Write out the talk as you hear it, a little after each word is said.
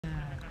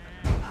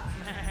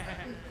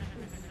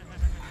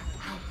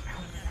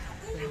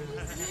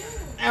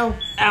Ow,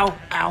 ow,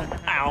 ow,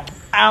 ow,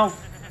 ow.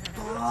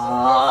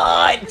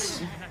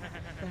 What?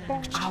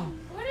 Ow.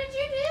 What did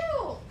you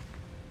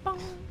do?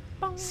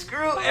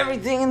 Screw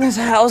everything in this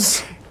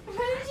house. What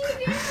did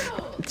you do?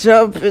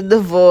 Jump in the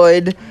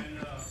void.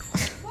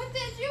 What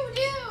did you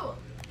do?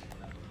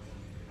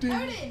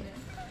 Odin!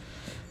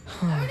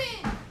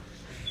 Odin!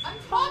 I'm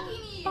talking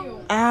to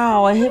you!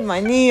 Ow, I hit my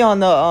knee on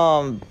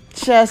the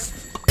chest.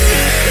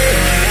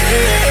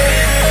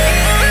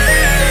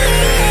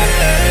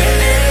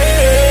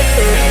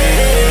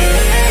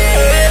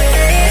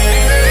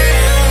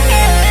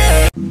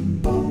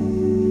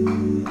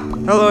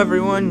 Hello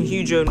everyone,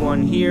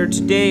 HugeOden1 here.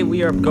 Today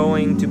we are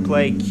going to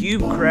play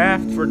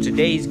Cubecraft for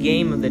today's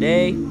game of the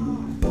day.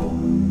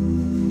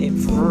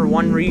 For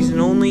one reason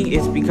only,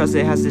 it's because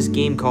it has this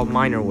game called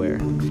Minerware,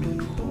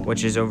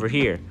 which is over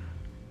here.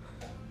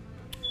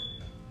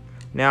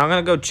 Now I'm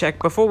gonna go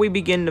check, before we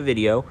begin the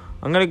video,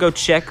 I'm gonna go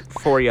check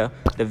for you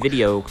the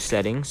video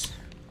settings.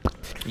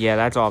 Yeah,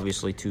 that's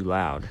obviously too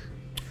loud.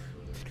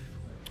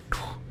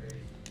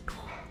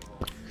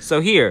 So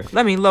here,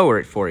 let me lower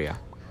it for you.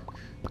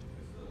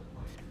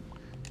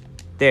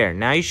 There,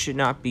 now you should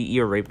not be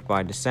ear raped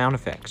by the sound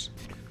effects.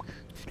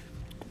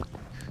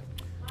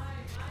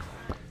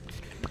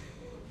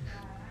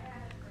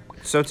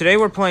 So today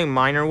we're playing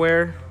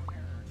Minerware.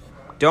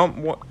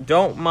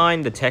 Don't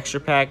mind the texture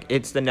pack.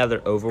 It's the Nether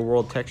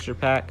Overworld texture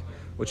pack,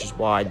 which is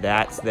why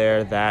that's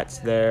there, that's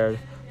there,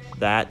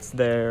 that's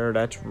there,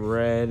 that's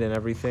red and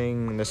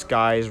everything. And the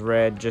sky is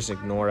red, just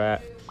ignore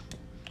that.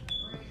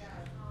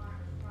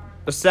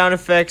 The sound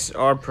effects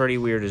are pretty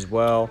weird as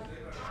well.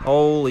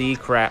 Holy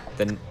crap,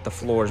 the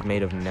floor is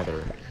made of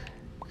nether.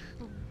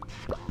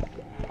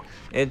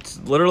 It's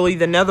literally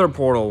the nether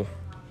portal.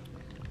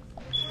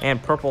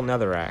 And purple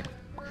netherrack.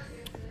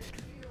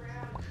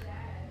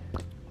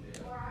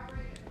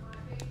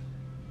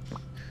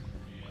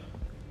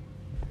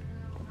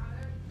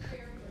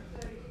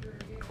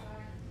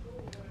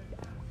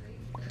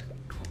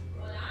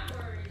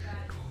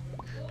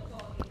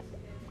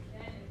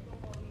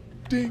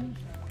 Ding.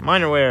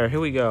 Minerware, here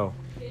we go.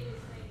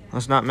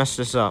 Let's not mess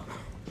this up.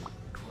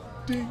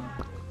 Ding.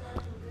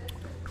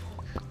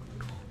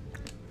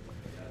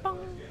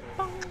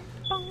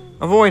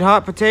 Avoid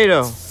hot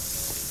potato.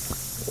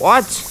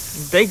 What?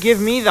 They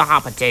give me the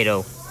hot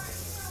potato.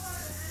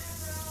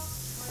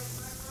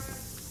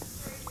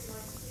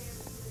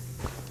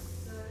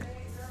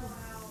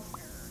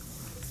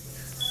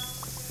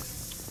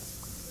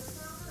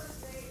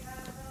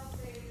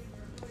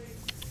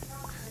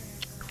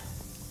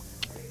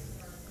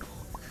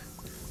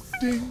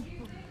 Ding.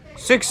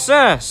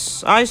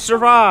 Success! I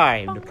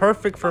survived.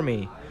 Perfect for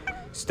me.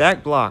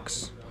 Stack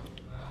blocks.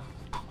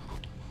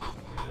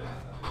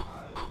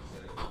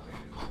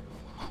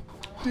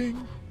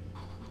 Ding.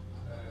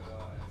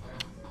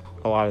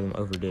 A lot of them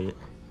overdid it.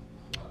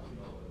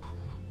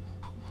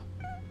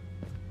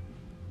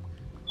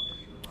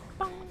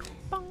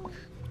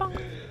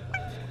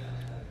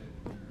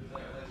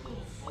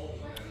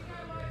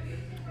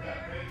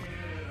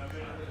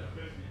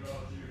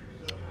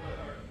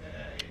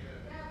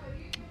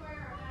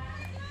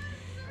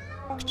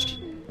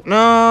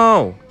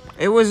 No!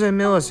 It was a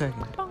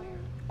millisecond.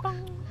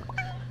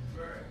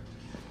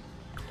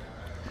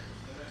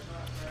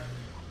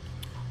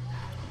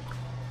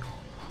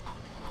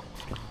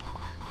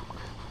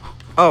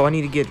 Oh, I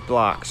need to get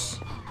blocks.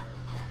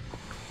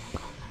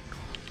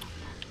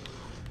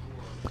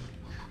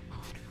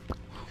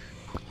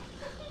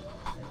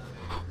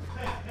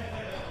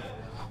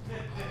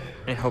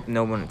 I hope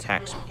no one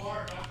attacks me.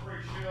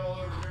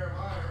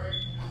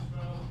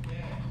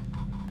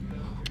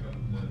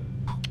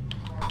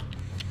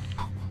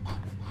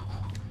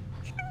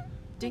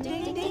 Ding,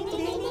 ding, ding, ding,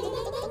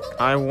 ding.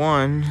 I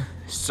won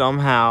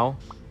somehow.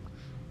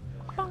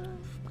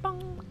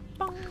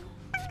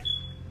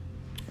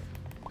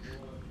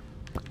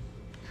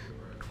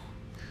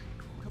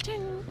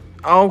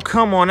 Oh,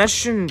 come on, that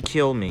shouldn't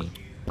kill me.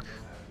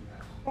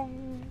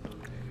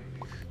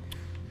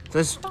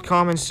 That's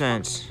common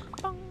sense.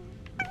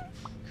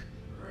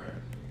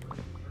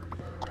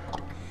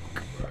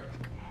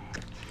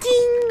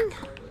 Ding!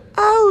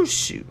 Oh,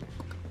 shoot.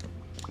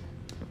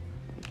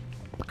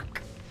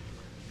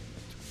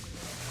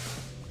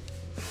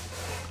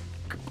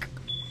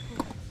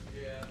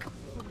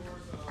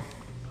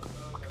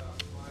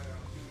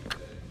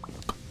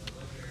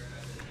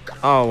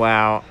 Oh,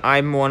 wow.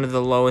 I'm one of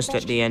the lowest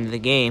at the end of the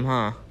game,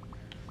 huh?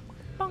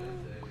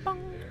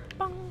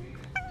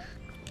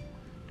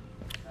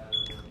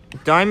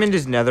 Diamond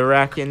is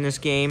netherrack in this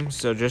game,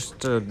 so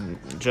just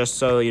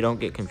so you don't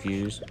get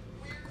confused.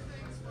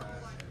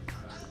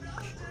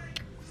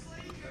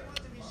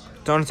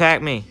 Don't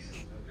attack me.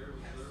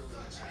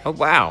 Oh,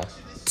 wow.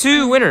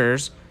 2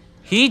 winners.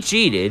 He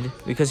cheated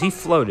because he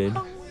floated.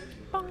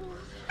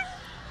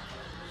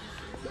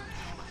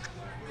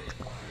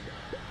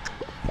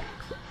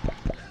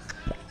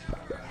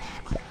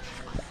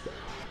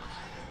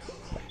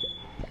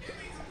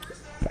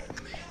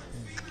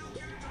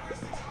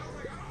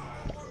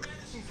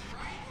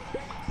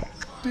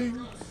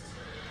 Ding.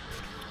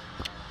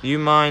 You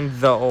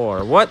mind the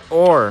ore. What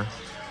ore?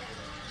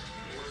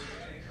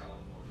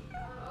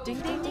 Ding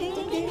ding ding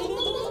ding ding ding.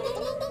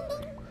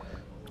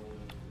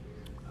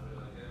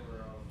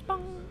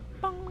 Bong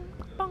bong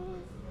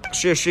bong.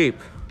 Shear sheep.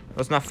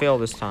 Let's not fail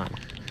this time.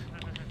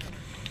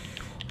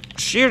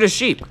 Shear the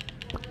sheep.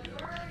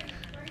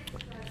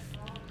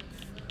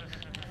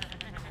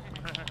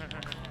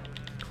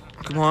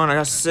 Come on, I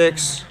got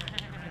 6.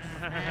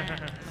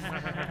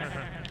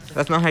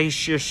 That's not how you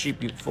shear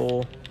sheep, you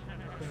fool.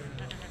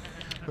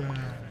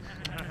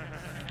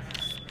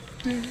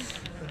 Ding.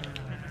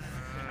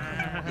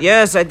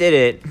 Yes, I did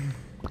it.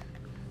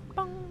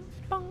 Bong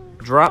bong.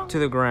 Drop to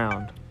the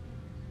ground.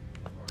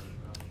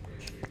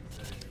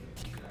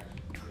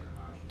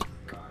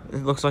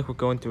 It looks like we're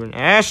going through an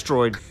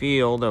asteroid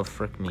field. Oh,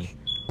 frick me.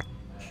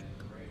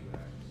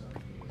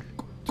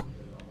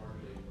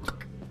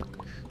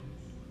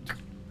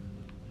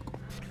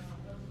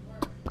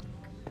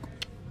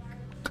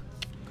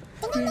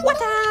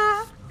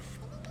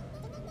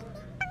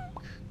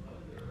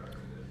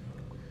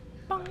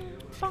 Bong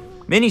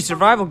bong. Mini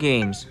survival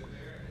games.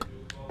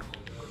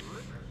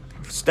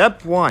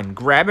 Step 1,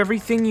 grab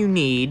everything you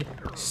need.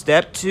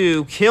 Step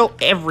 2, kill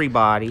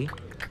everybody.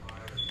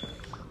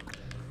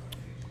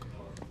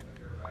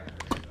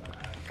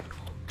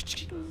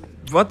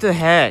 What the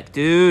heck,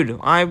 dude?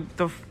 I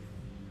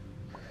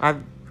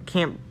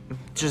can't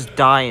just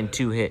die in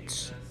 2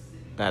 hits.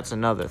 That's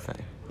another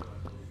thing.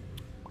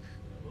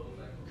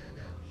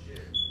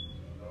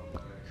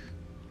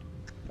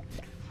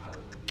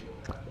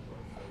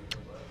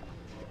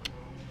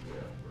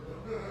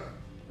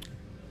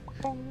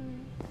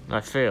 I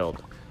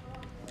failed.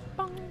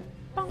 Bong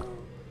bong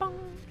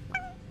bong.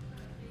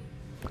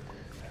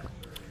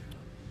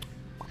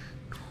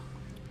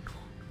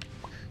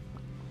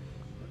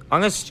 I'm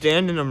gonna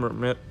stand in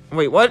a...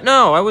 Wait, what?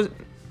 No, I was...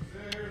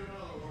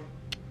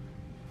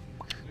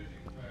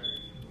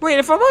 Wait,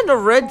 if I'm on the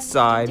red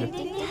side,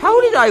 how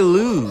did I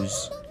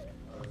lose?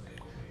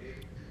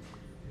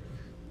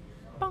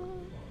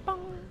 Bong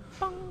bong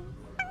bong.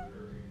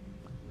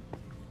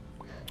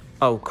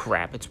 Oh,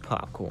 crap, it's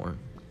popcorn.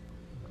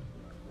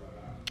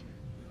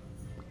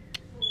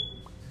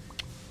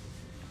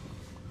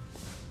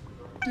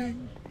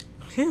 Ding.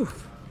 Phew.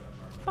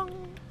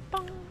 Bong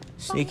bong.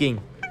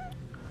 Sneaking.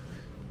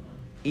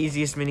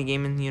 Easiest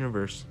minigame in the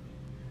universe.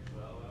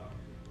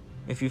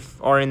 If you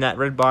are in that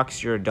red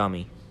box, you're a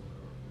dummy.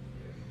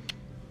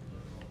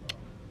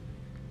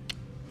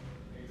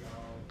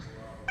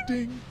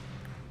 Ding.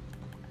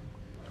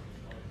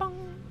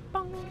 Bong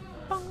bong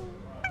bong.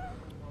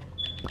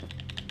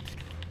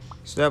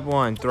 Step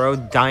 1, throw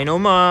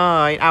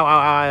dynamite. Ow, ow,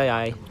 ow,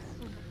 ow, ow.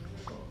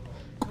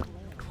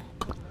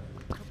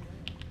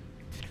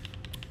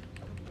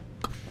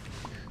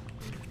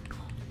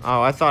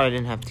 Oh, I thought I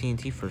didn't have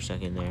TNT for a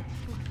second there.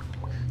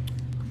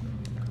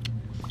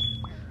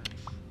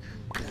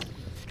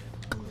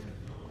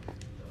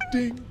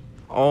 Ding.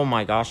 Oh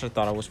my gosh, I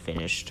thought I was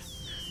finished.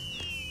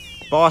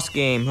 Boss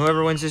game.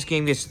 Whoever wins this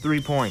game gets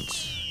 3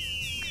 points.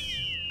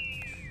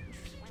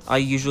 I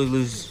usually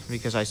lose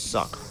because I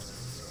suck.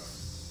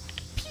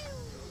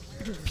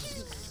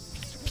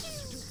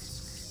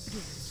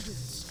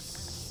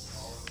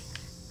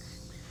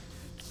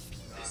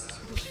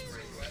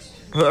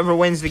 Whoever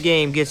wins the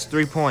game gets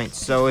 3 points.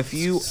 So if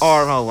you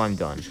are... Oh, I'm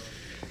done.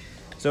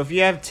 So if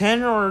you have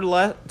 10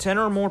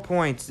 or more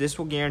points, this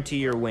will guarantee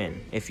your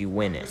win if you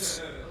win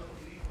it.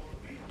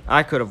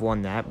 I could have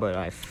won that, but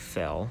I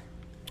fell.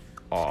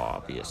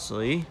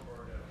 Obviously.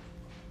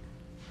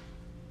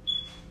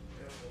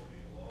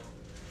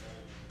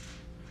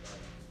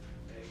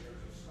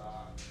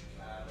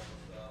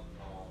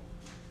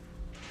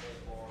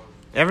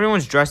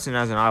 Everyone's dressing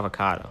as an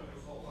avocado.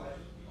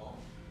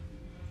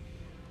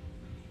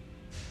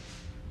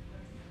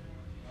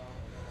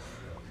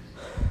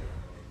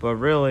 But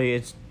really,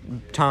 it's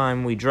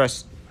time we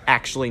dress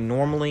actually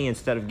normally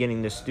instead of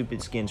getting the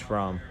stupid skins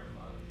from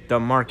the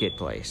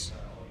marketplace.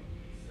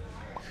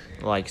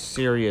 Like,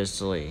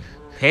 seriously.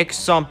 Pick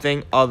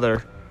something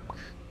other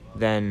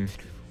than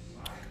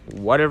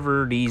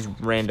whatever these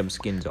random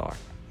skins are.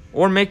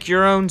 Or make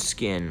your own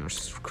skin,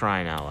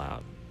 crying out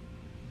loud.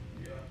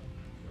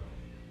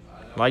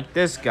 Like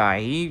this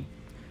guy, he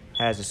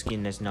has a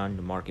skin that's not in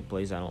the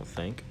marketplace, I don't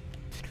think.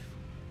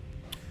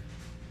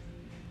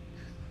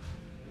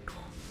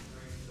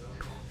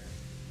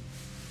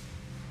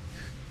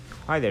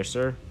 Hi there,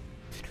 sir.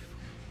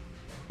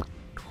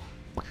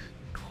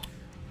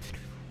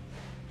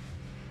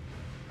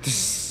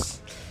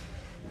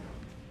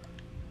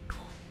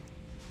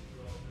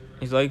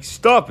 He's like,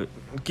 stop it.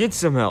 Get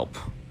some help.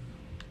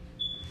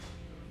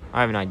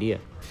 I have an idea.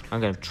 I'm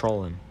gonna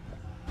troll him.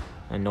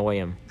 Annoy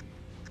him.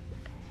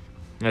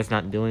 That's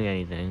not doing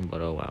anything,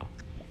 but oh well.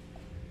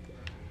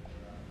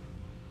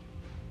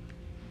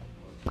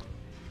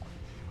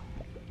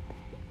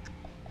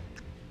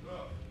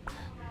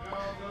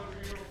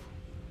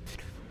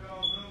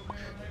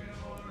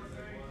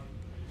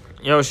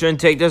 Yo, it shouldn't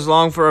take this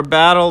long for a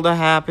battle to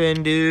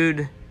happen,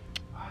 dude.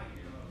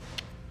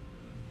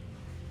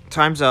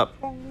 Time's up.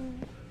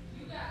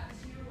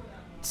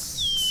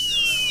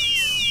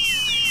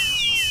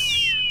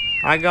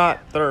 I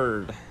got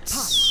third.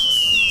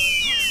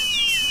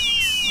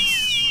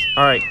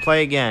 Alright,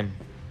 play again.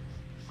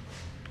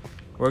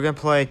 We're gonna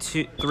play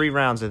 3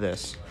 rounds of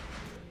this.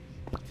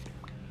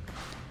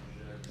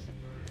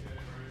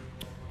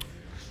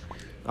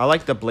 I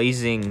like the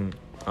blazing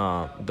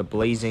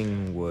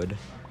wood.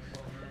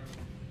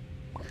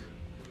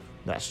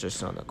 That's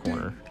just on the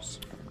corners.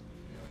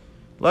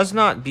 Let's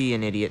not be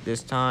an idiot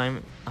this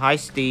time. Hi,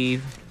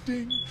 Steve.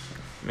 Ding.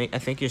 I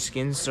think your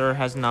skin, sir,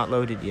 has not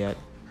loaded yet.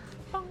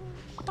 Bong,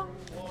 bong,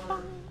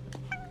 bong.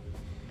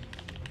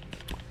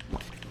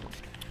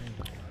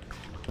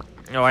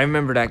 Oh, I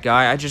remember that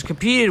guy. I just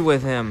competed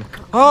with him.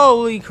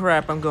 Holy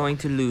crap, I'm going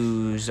to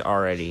lose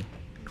already.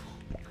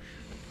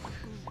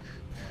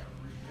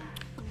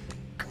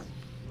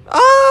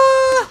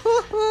 Oh!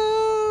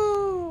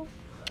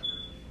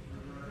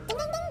 Bong,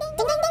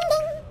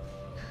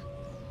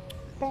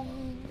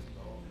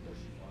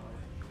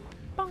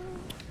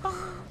 bong,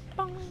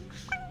 bong.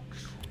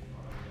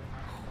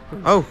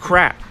 Oh,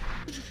 crap.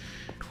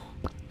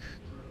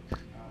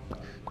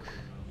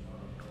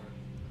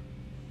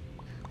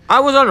 I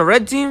was on a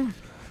red team?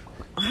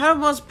 How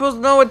am I supposed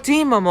to know what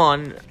team I'm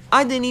on?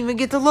 I didn't even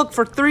get to look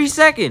for 3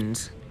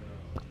 seconds.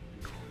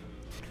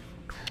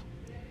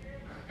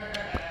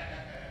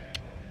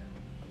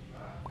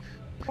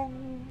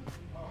 Bong,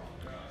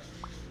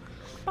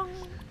 bong,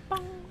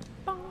 bong,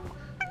 bong.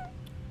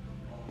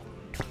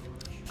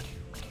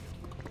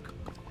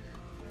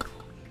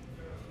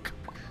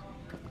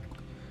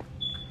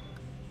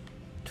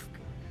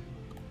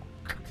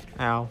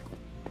 Ow.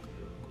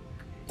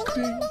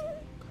 Ding.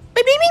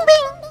 Bing, bing, bing,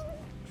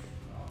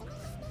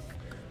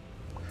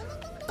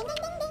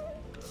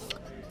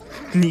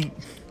 bing. Neat.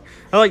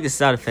 I like the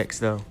sound effects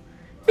though.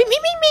 Bing,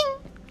 bing, bing, bing.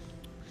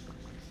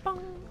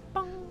 Bong,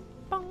 bong,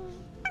 bong.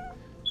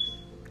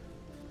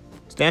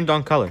 Stand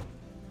on color.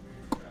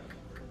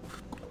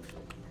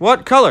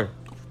 What color?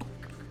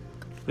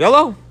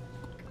 Yellow?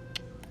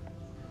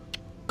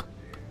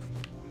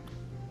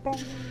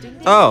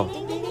 Oh.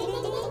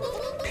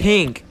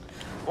 Pink.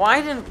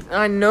 Why didn't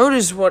I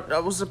notice what I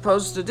was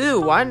supposed to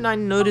do? Why didn't I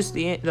notice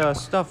the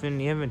stuff in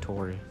the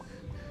inventory?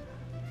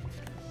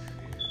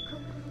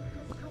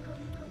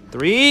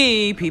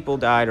 3 people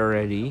died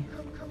already.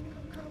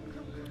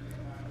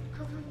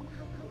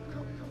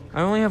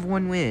 I only have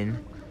 1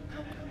 win.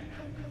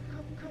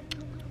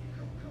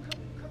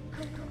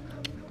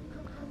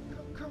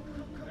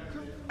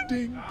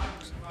 Ding.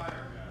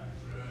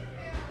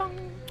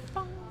 Bong,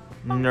 bong.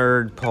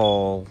 Nerd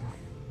Paul.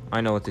 I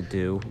know what to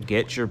do.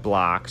 Get your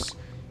blocks.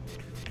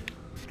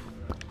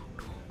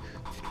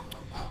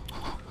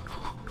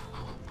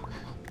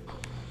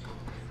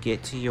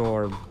 Get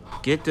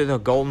to the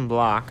golden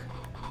block.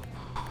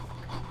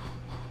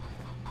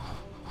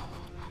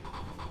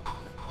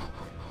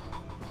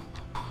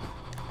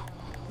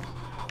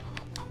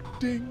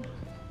 Ding.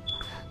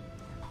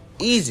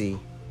 Easy.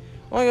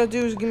 All I gotta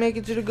do is make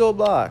it to the gold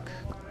block.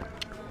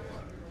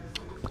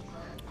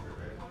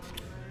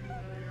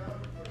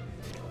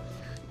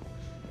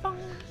 Bong,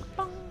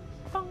 bong,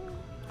 bong.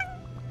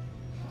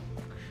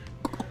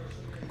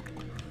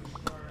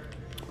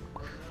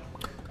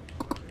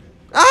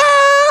 Ah!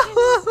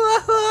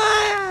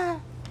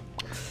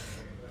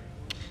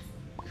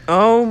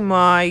 Oh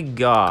my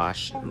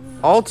gosh.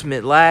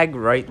 Ultimate lag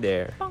right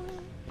there. Bong,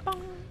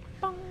 bong,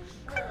 bong.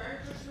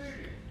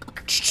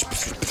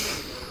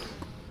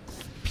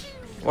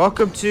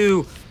 Welcome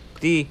to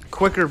the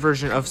quicker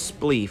version of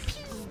Spleef.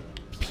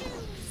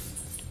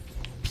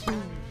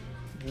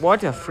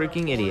 What a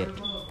freaking idiot.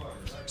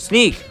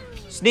 Sneak!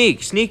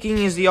 Sneak! Sneaking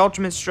is the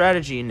ultimate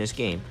strategy in this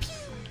game.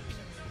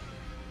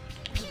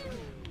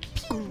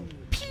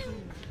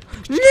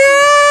 No!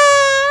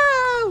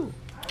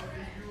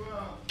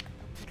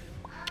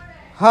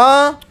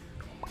 Huh?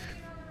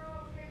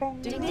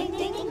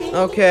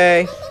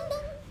 Okay.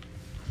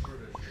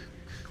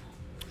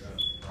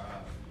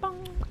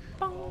 Bong,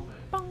 bong,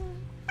 bong.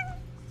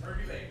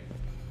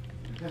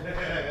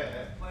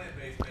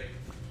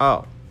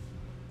 Oh.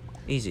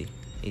 Easy.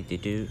 Easy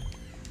do.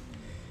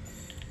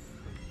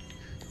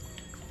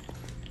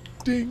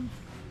 Ding.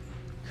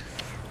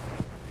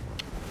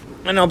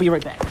 And I'll be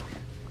right back.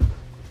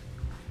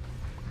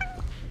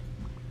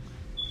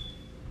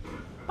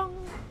 Bong,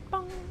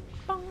 bong,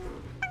 bong.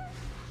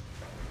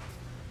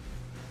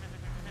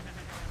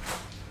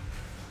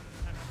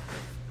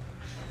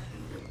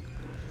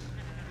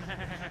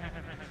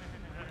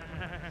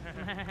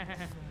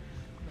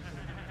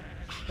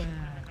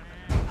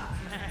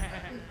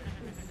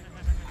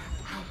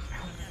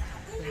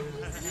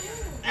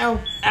 Ow,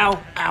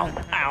 ow, ow,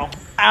 ow,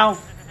 ow.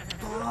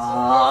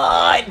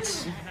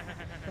 What?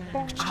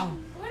 Ow.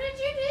 What did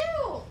you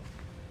do?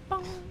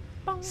 Bong,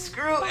 bong.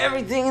 Screw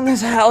everything in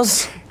this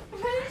house.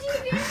 What did you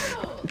do?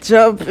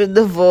 Jump in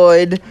the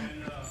void.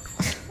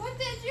 What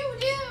did you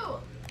do?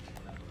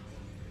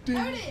 Ding.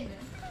 Odin!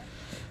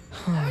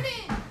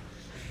 Odin!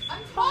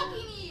 I'm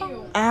talking to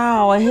you!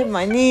 Ow, I hit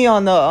my knee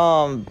on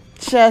the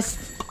chest.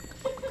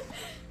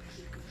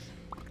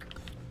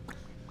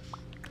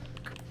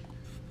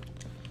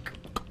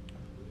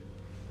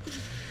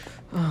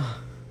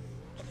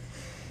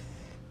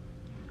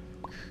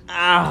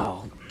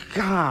 Ow,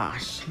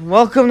 gosh.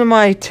 Welcome to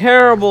my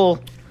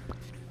terrible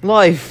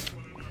life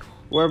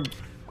where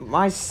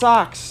my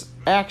socks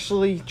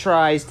actually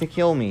tries to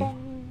kill me.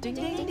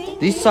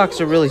 These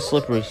socks are really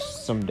slippery for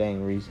some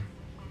dang reason,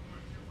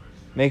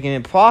 making it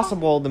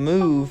impossible to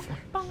move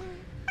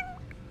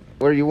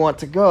where you want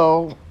to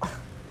go.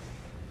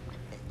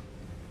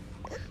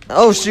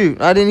 Oh shoot,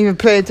 I didn't even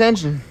pay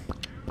attention.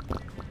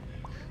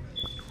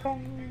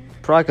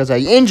 Probably because I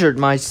injured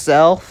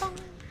myself.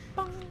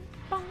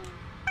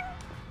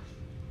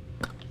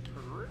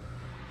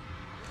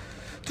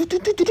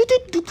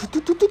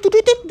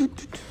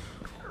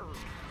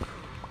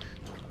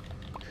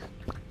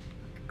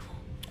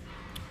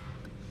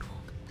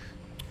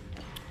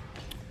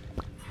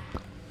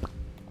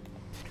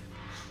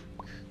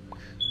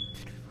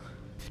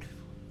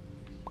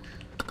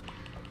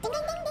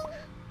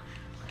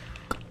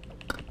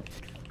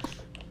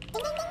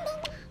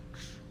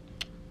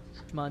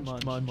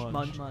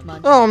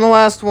 Oh, I'm the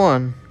last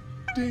one.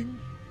 Ding.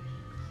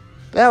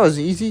 That was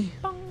easy.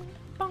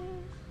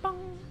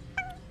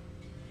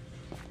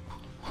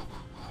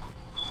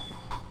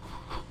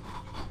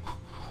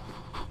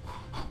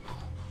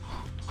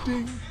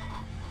 Ding.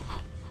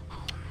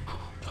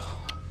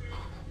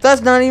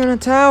 That's not even a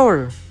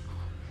tower.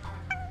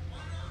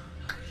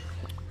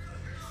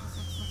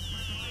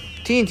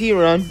 TNT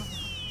run.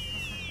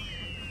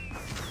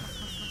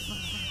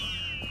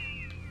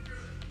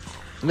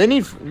 They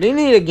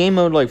need a game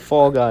mode like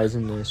Fall Guys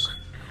in this.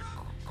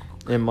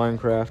 In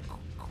Minecraft.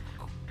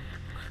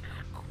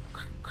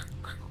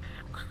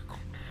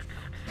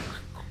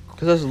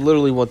 Cause that's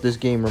literally what this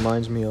game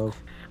reminds me of.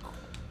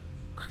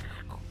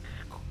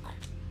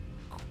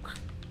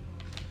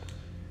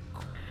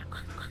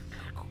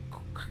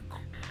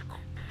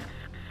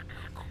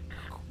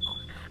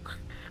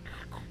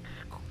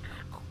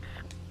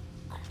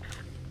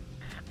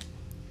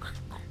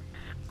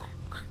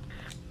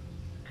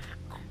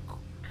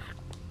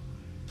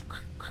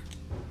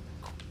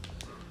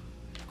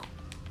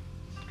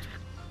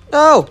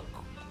 No!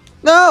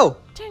 No!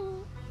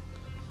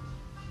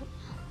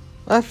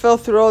 I fell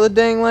through all the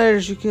dang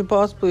layers you can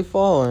possibly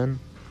fall in.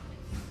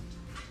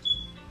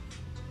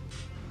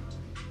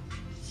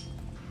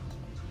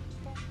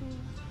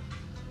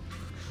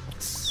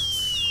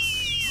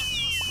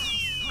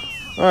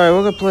 Alright,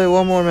 we're gonna play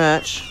one more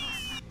match.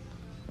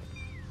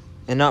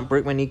 And not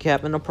break my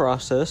kneecap in the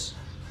process.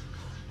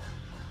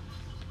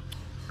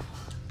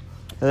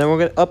 And then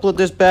we're gonna upload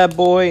this bad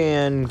boy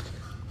and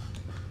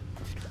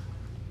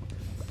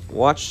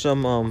watch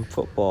some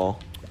football.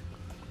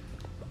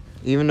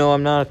 Even though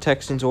I'm not a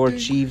Texans or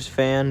Chiefs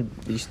fan,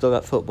 we still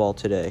got football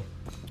today.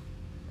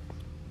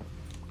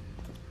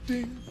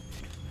 Ding.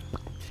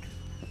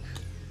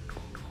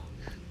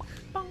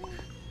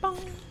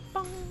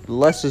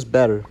 Less is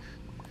better.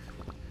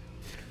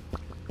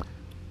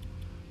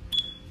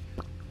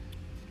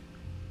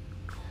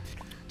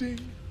 Ding.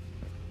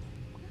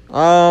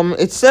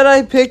 It said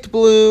I picked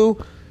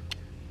blue,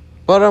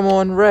 but I'm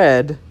on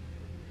red.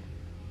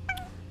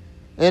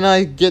 And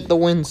I get the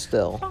win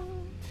still.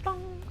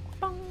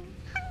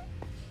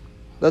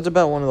 That's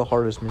about one of the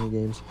hardest mini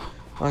games.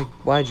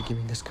 Why'd you give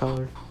me this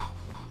color?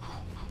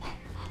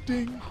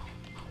 Ding.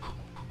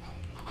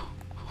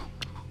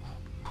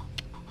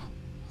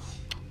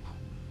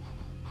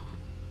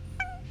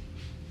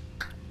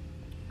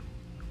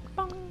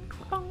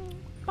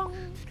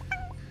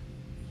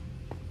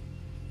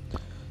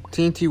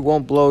 TNT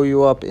won't blow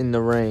you up in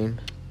the rain.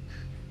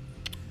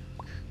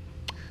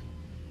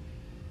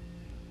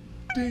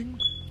 Ding.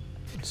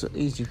 It's an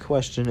easy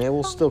question. It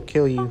will still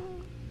kill you.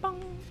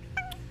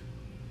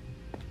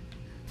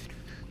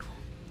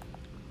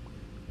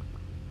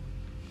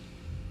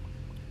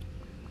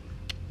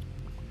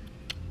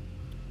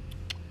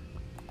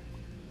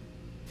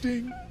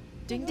 Ding.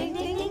 Ding ding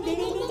ding ding ding ding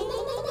ding ding.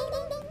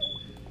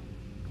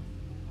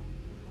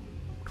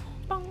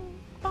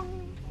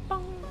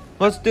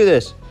 Let's do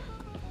this.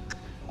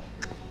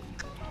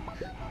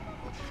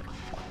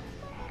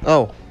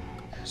 Oh,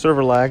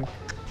 server lag.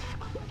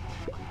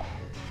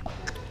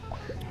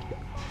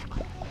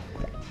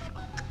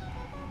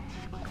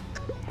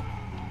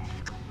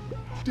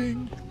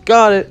 Ding.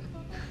 Got it.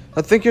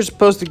 I think you're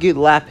supposed to get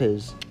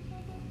lapis.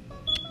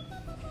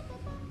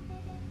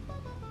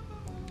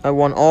 I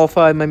won all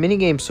 5 of my mini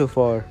games so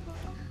far.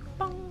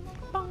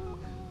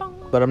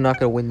 But I'm not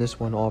gonna win this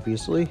one,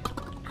 obviously.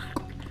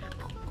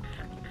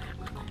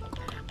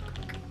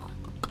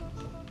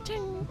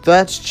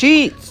 That's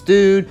cheats,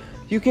 dude.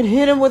 You can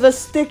hit him with a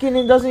stick and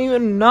it doesn't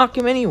even knock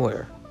him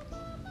anywhere.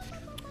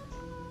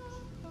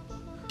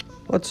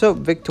 Let's hope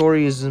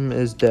Victorianism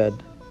is dead.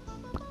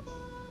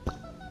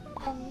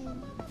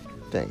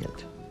 Dang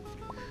it.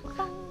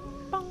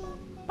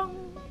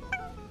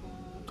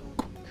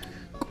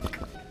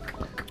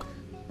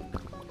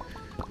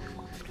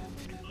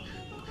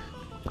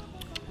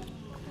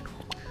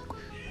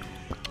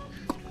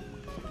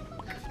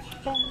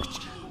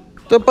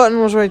 The button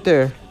was right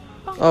there.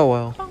 Oh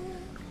well.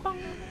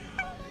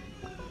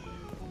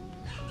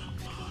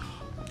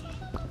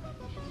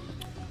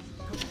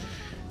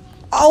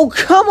 Oh,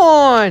 come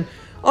on!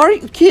 Are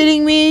you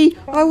kidding me?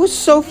 I was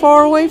so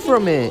far away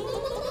from it.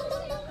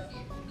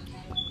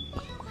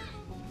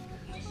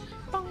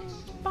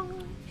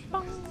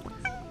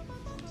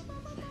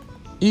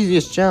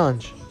 Easiest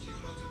challenge.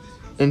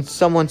 And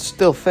someone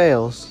still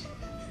fails.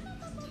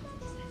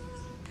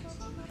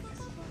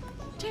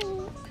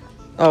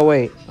 Oh,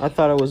 wait. I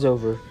thought it was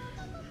over.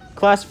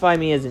 Classify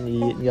me as an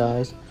idiot,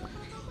 guys.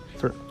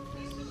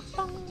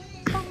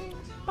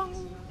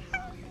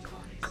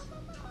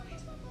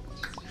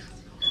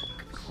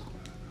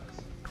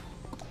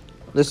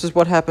 This is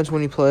what happens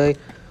when you play.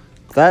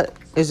 That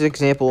is an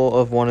example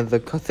of one of the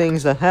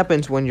things that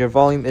happens when your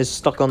volume is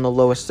stuck on the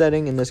lowest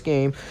setting in this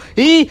game.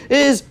 He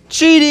is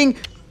cheating!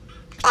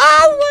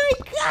 Oh my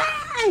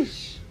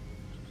gosh!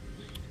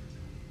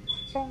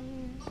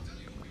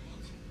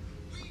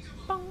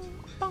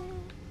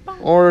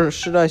 Or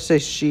should I say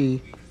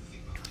she?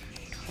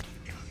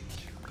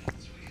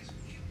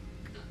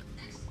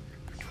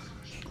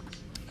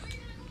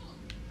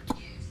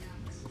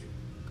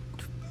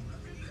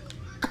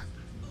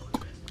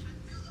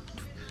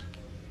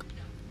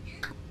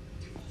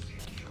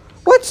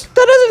 What?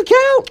 That doesn't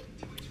count!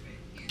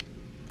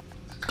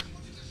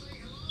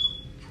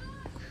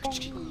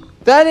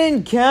 That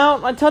didn't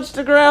count! I touched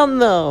the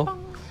ground though!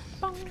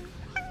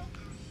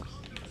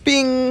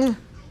 Bing!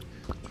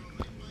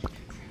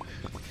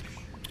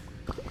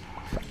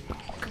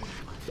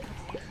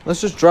 Let's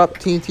just drop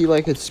TNT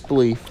like it's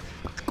spleef.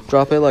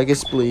 Drop it like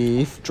it's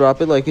spleef. Drop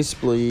it like it's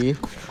spleef.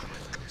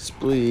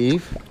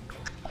 Spleef.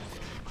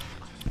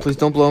 Please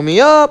don't blow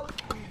me up!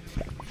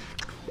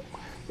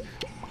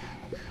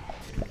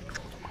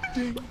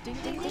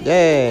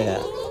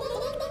 Yeah!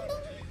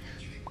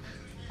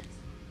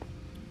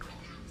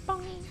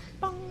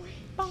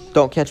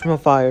 Don't catch me on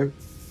fire.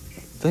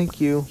 Thank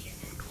you.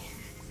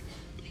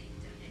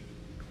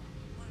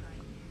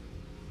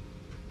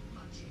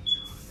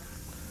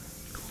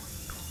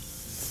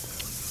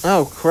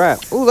 Oh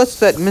crap. Ooh, let's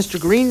set Mr.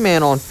 Green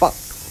Man on fire.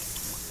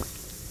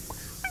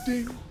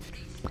 Ding.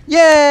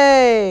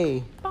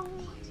 Yay!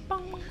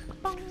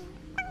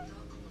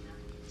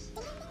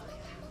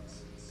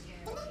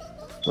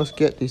 Let's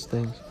get these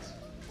things.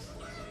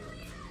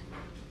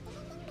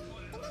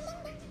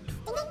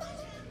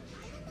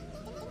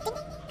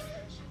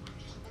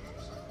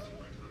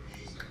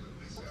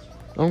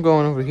 I'm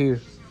going over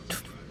here.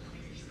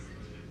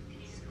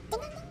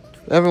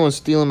 Everyone's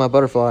stealing my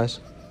butterflies.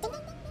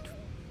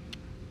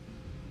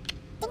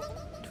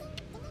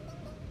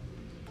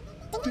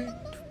 Ding.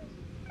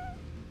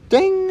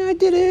 Dang, I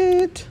did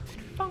it!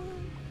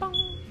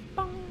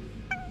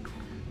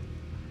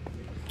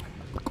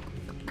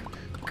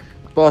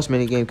 Boss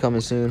minigame coming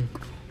soon.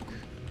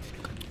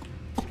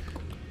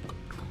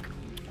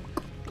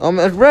 I'm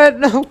at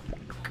red, no!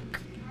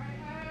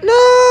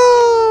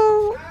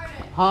 No!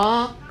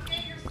 Huh?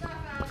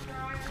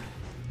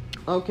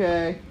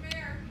 Okay.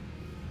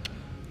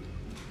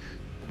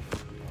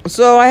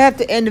 So I have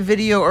to end the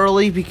video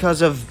early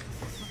because of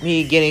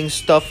me getting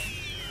stuff.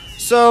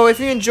 So if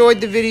you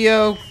enjoyed the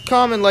video,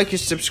 comment, like, and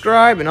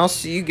subscribe, and I'll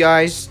see you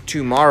guys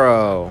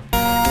tomorrow.